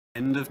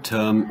End of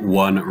Term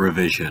 1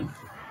 revision,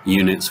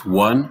 Units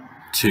 1,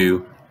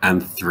 2,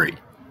 and 3.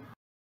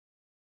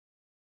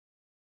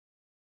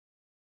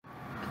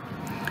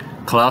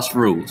 Class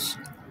rules.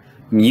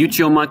 Mute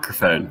your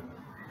microphone.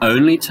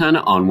 Only turn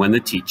it on when the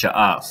teacher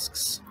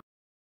asks.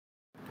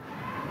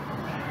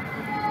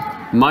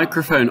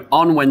 Microphone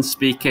on when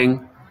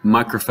speaking,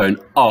 microphone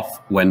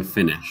off when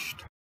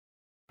finished.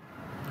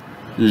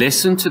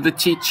 Listen to the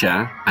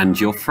teacher and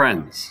your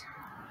friends.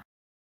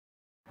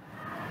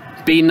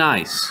 Be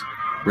nice.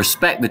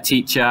 Respect the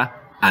teacher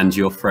and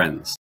your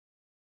friends.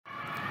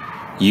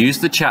 Use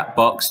the chat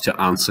box to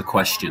answer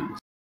questions.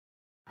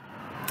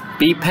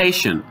 Be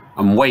patient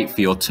and wait for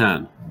your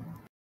turn.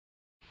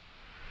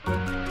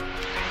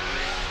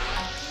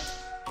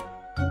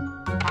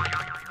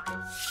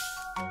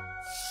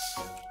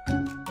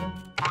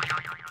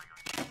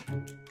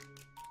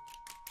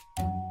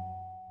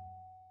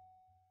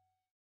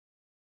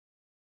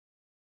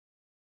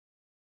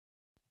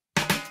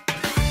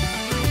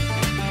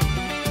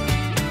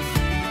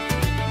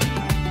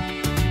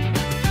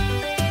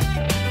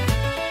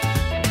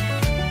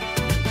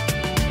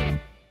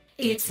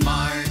 It's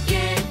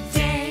market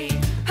day,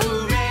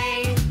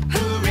 hooray,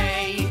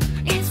 hooray,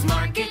 it's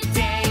market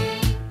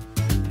day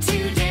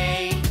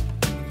today.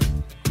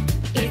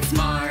 It's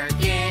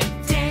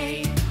market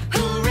day,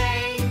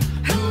 hooray,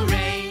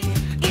 hooray,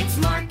 it's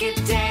market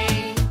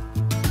day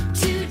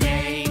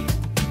today.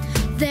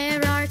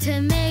 There are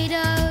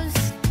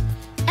tomatoes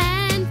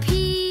and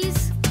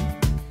peas,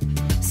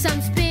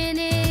 some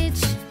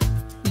spinach.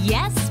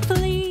 Yes,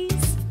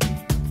 please.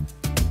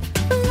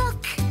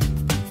 Look,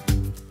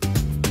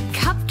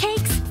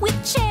 cupcakes with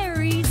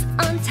cherries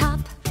on top.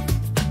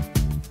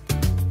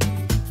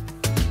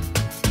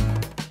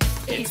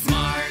 It's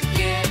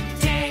market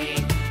day,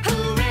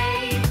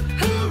 hooray,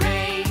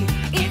 hooray,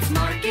 it's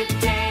market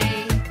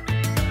day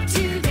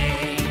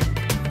today.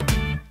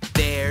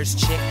 There's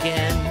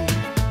chicken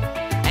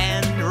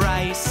and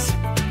rice.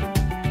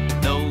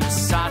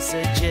 Those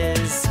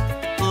sausages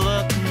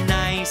look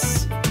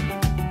nice.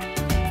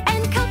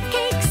 And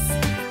cupcakes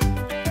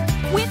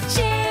with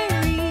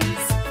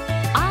cherries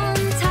on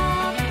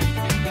top.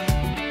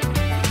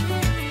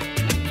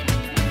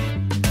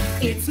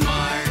 It's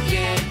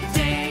market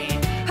day,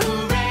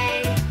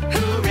 hooray,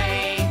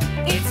 hooray,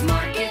 it's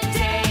market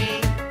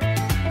day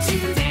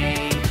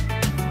today.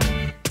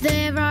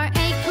 There are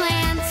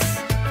eggplants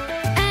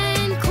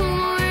and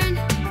corn,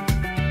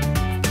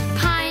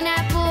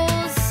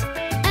 pineapples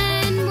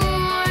and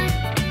more.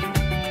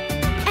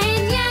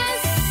 And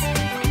yes,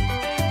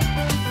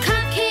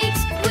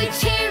 cupcakes with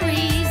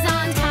cherries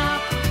on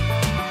top.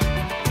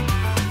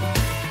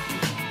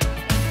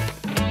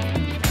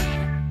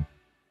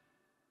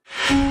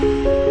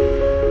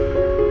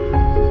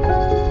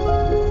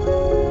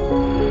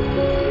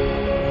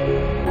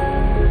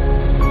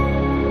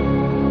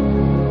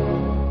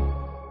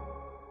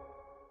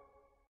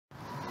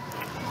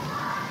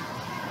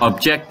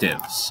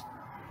 Objectives.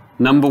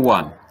 Number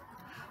 1.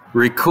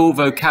 Recall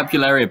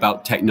vocabulary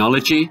about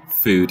technology,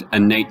 food,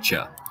 and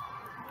nature.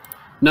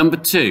 Number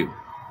 2.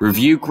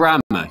 Review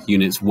grammar,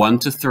 units 1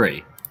 to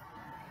 3.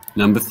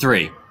 Number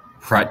 3.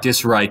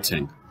 Practice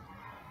writing.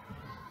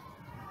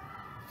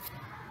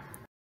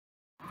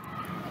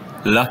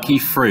 Lucky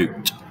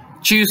fruit.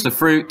 Choose the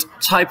fruit,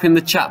 type in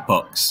the chat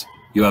box.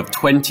 You have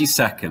 20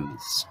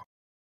 seconds.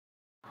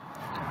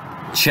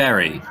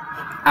 Cherry,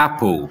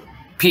 apple,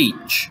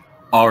 peach,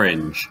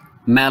 orange,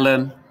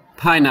 melon,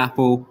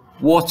 pineapple,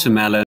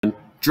 watermelon,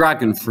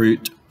 dragon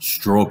fruit,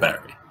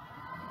 strawberry.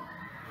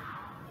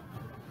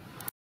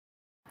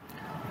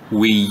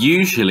 We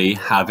usually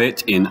have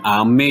it in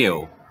our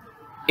meal.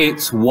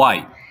 It's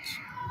white.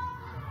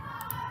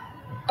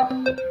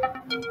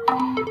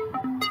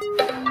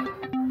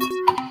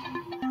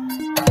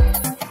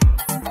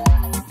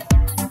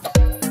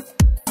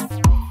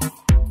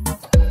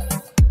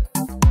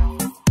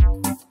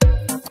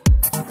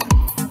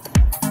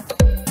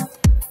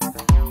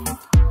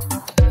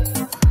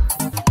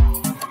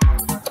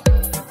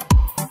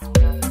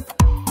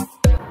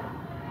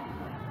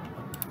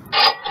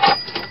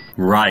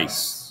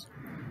 Rice.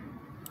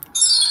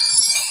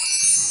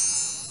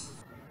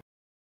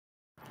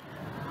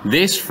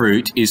 This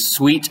fruit is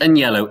sweet and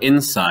yellow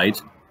inside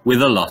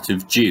with a lot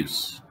of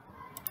juice.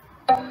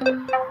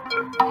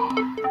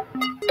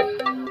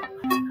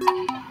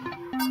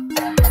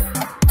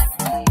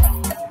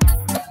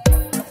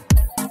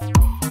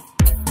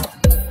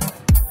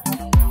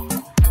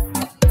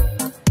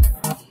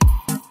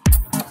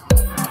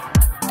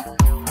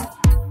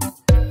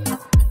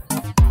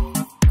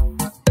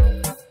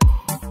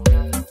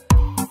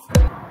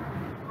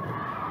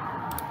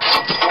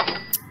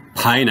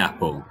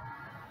 Pineapple.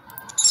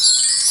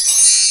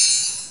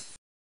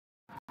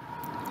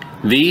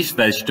 These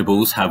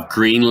vegetables have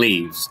green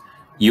leaves.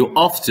 You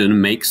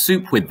often make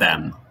soup with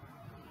them.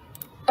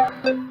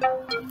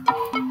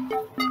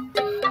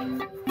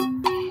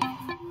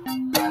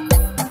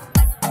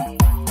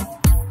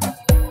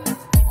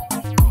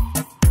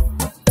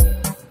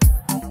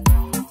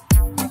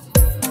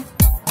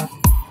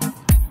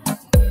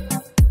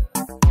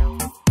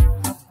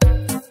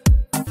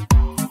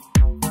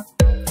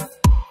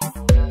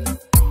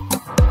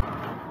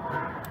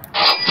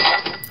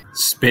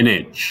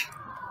 Spinach.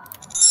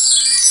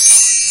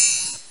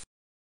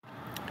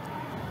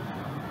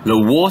 The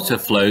water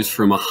flows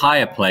from a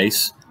higher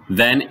place,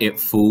 then it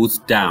falls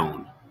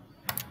down.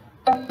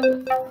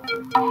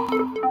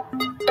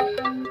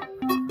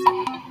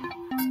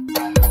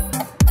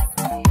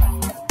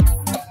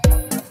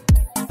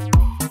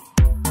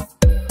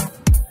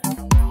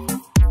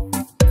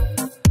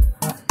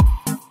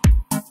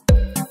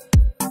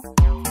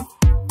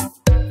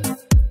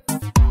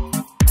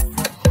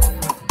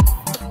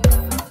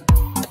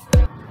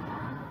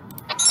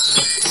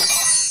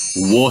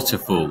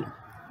 Waterfall.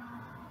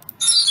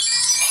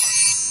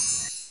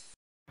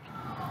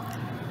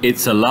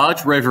 It's a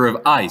large river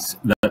of ice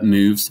that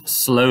moves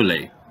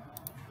slowly.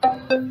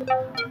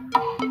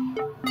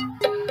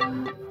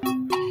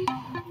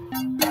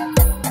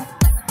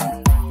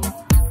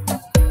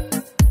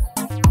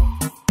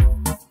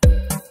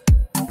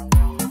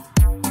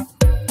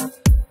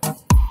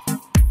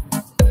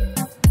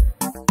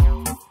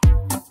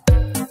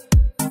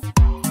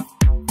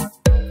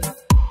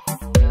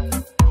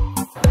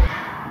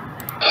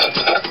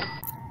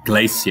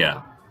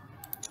 Glacier.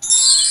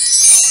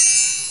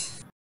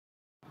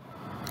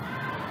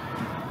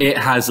 It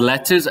has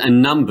letters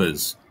and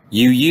numbers.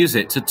 You use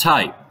it to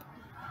type.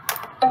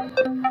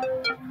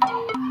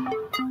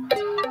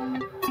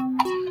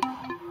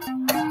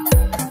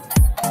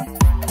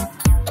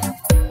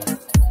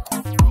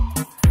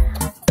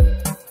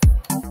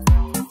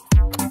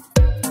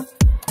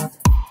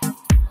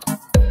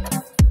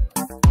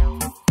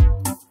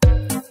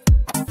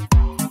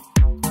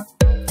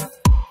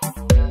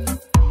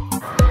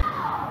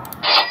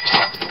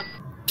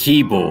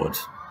 Keyboard.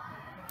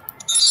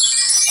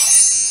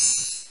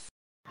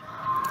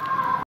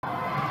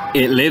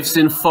 It lives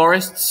in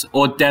forests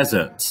or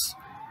deserts.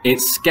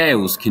 Its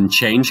scales can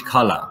change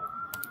color.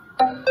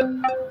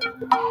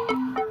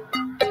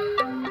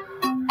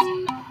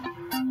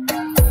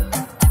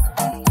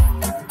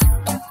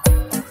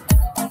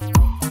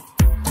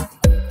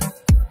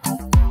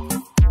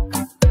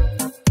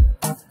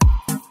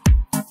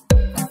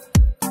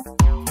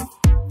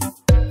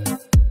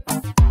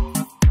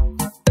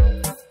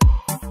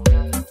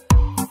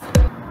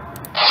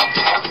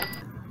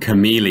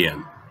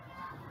 Chameleon.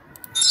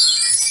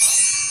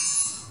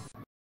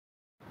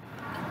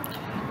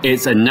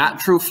 It's a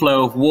natural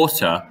flow of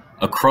water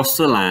across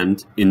the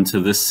land into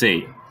the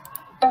sea.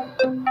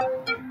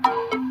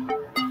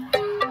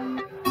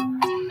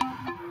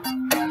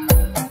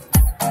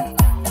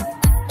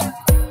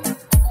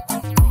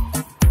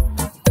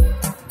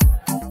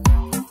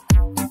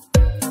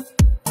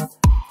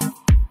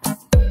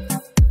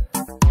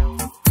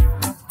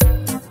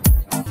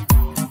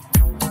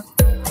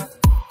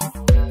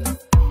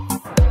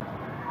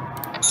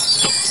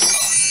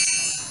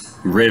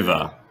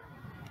 River.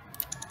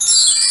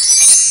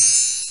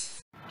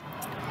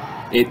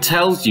 It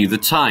tells you the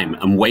time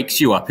and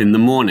wakes you up in the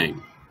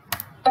morning.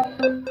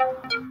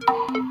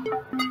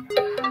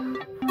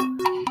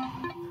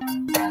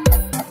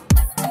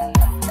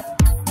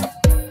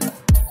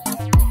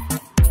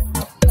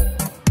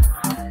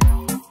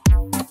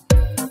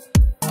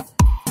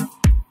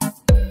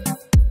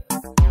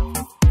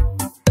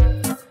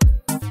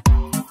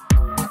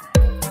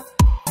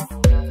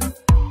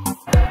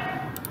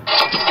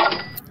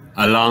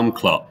 Alarm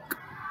clock.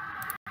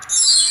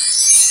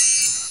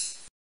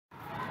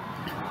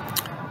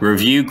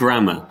 Review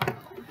grammar.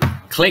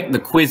 Click the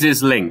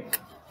quizzes link.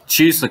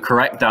 Choose the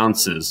correct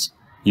answers.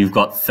 You've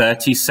got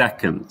 30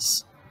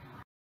 seconds.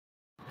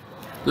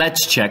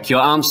 Let's check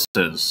your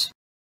answers.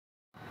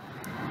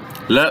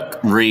 Look,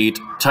 read,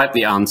 type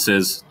the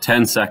answers,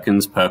 10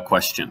 seconds per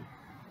question.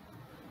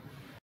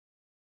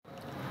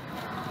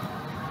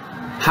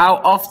 How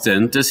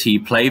often does he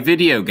play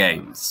video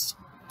games?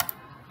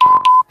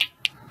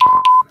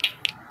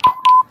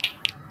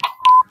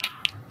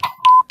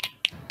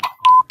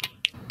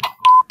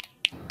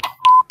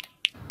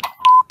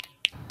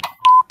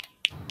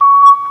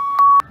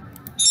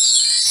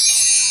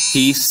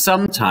 He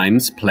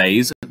sometimes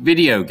plays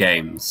video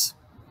games.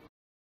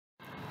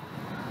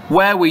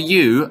 Where were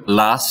you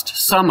last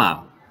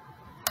summer?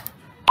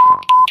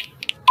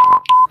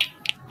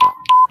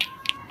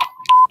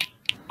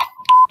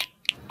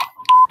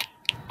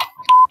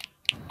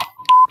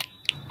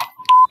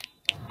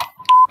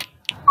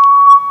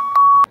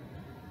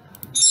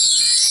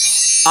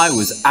 I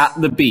was at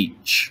the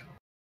beach.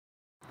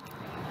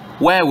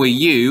 Where were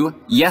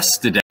you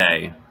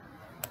yesterday?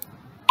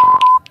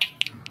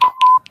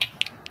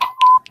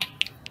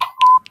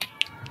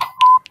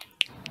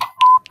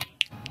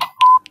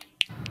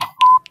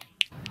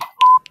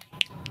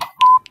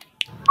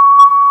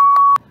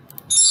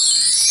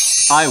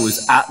 I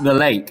was at the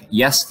lake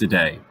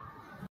yesterday.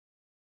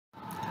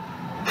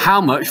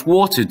 How much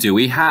water do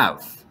we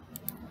have?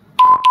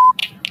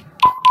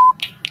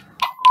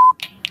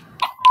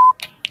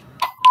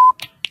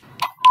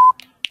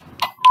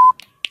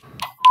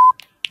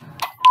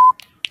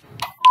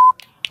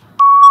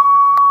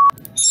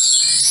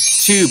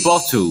 Two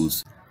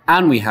bottles,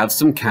 and we have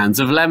some cans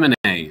of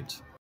lemonade.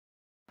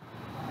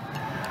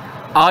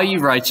 Are you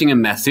writing a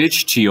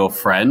message to your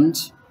friend?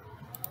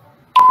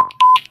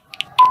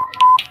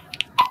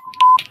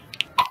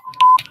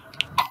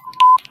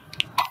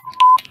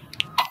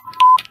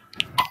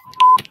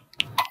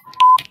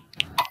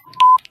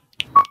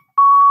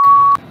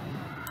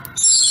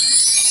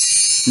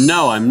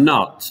 No, I'm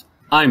not.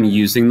 I'm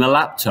using the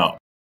laptop.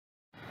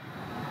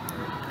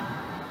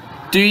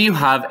 Do you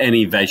have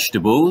any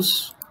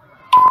vegetables?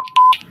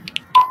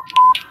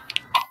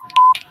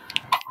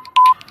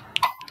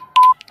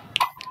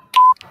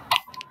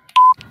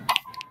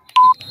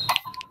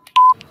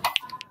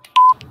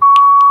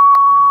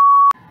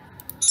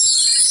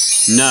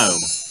 No,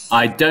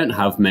 I don't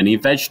have many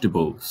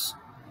vegetables.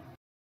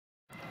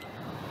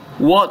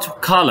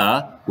 What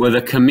color were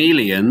the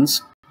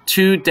chameleons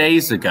 2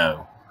 days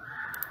ago?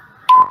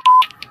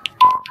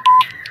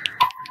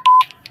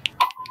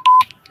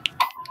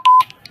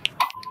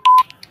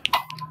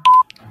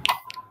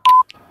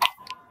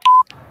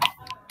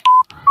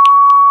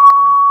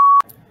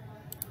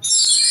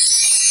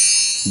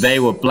 They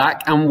were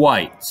black and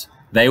white.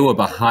 They were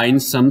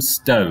behind some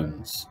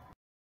stones.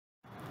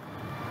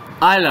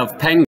 I love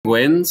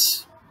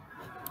penguins.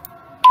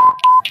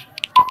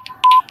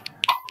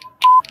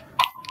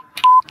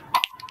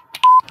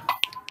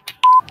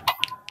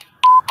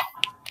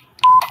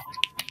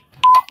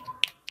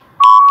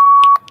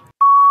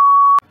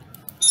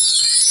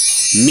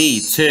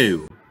 Me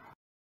too.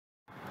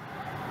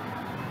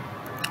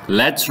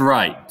 Let's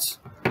write.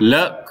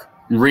 Look,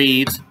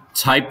 read,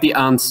 type the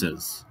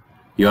answers.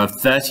 You have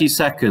 30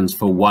 seconds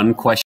for one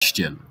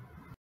question.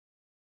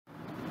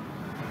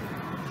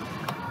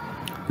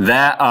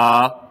 There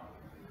are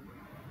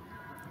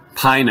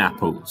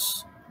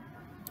pineapples.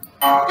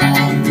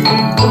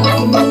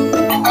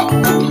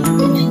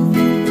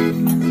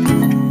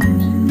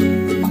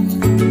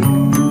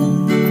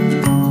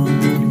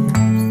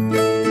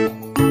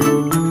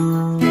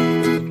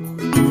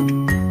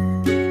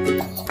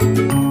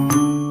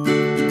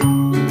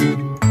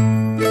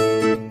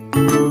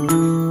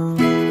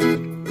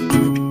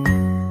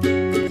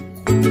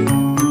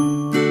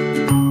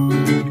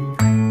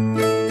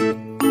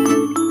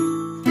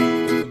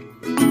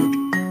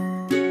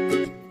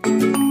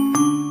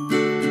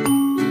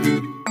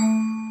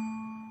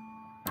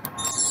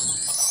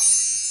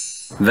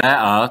 There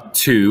are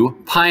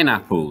 2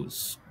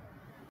 pineapples.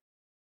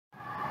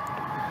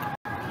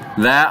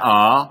 There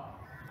are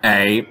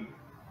a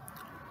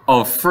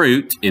of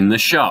fruit in the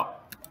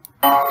shop.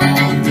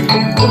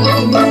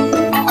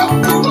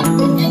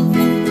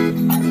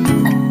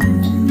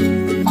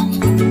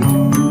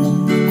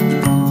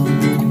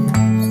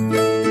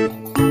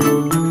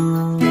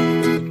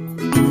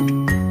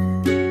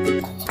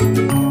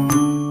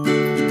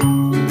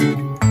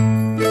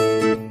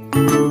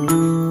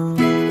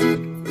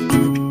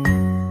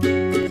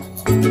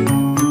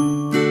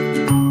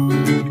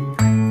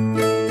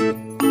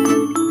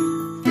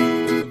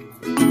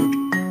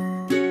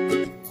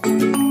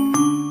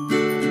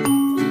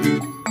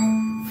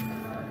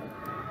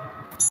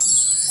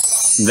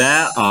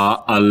 There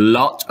are a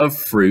lot of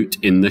fruit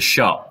in the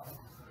shop.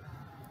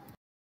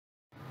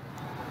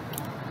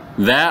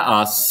 There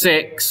are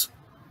 6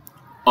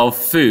 of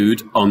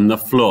food on the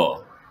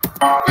floor.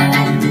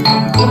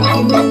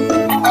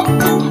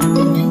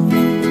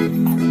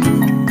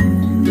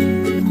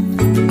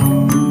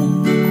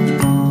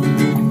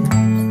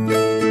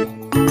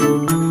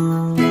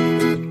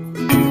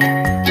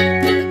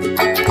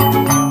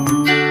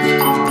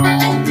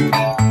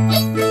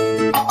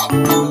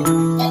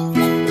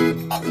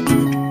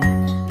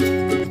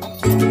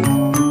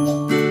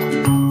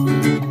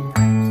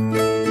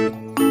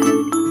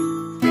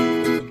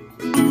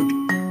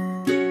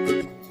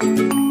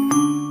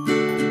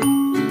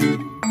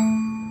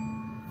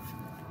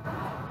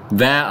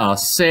 There are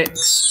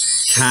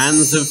 6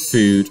 cans of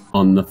food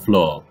on the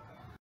floor.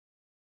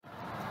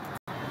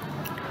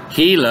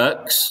 He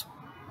looks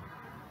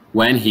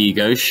when he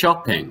goes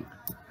shopping.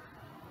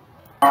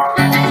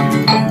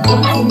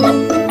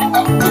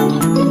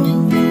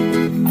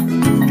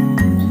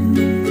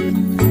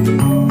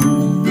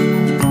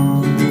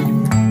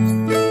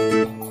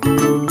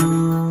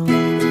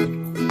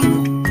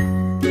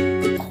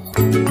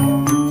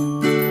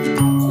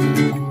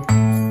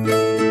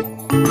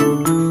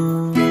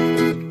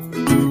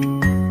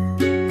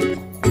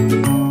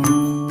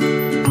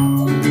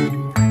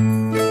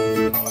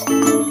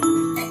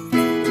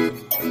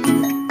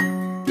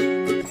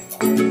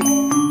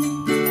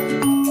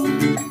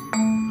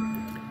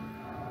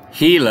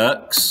 He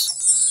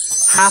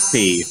looks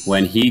happy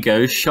when he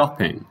goes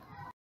shopping.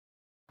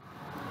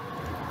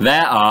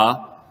 There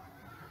are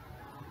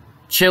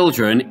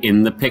children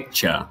in the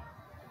picture.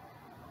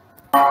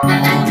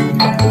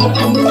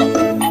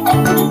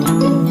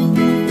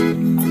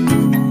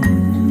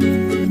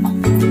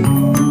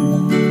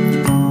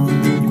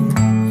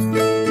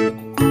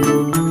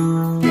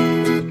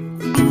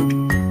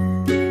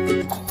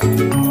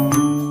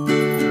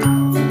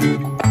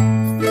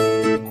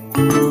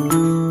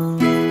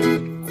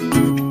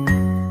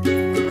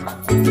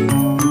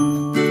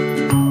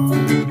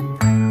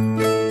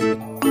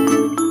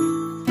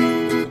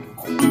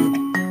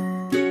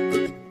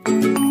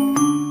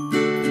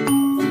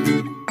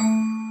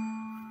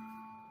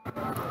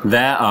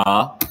 There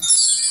are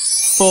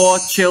 4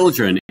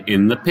 children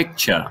in the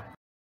picture.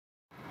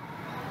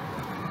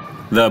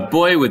 The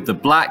boy with the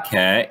black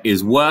hair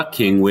is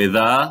working with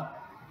a...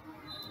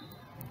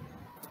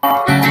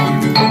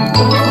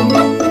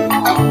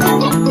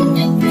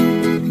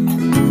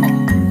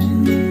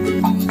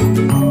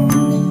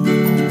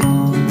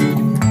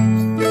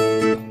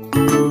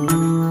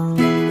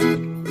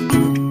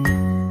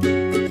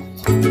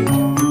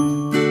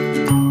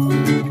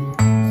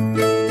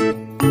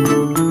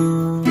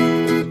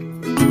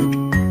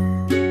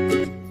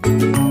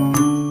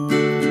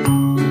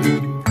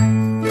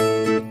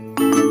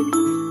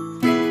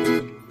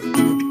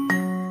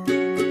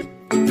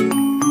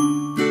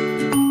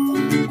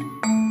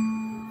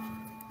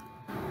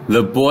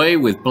 The boy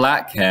with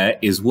black hair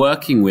is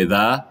working with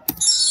a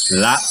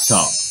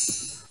laptop.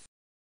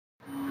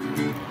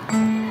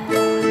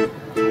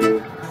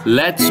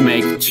 Let's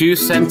make 2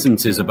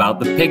 sentences about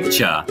the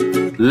picture.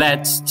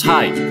 Let's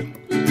type.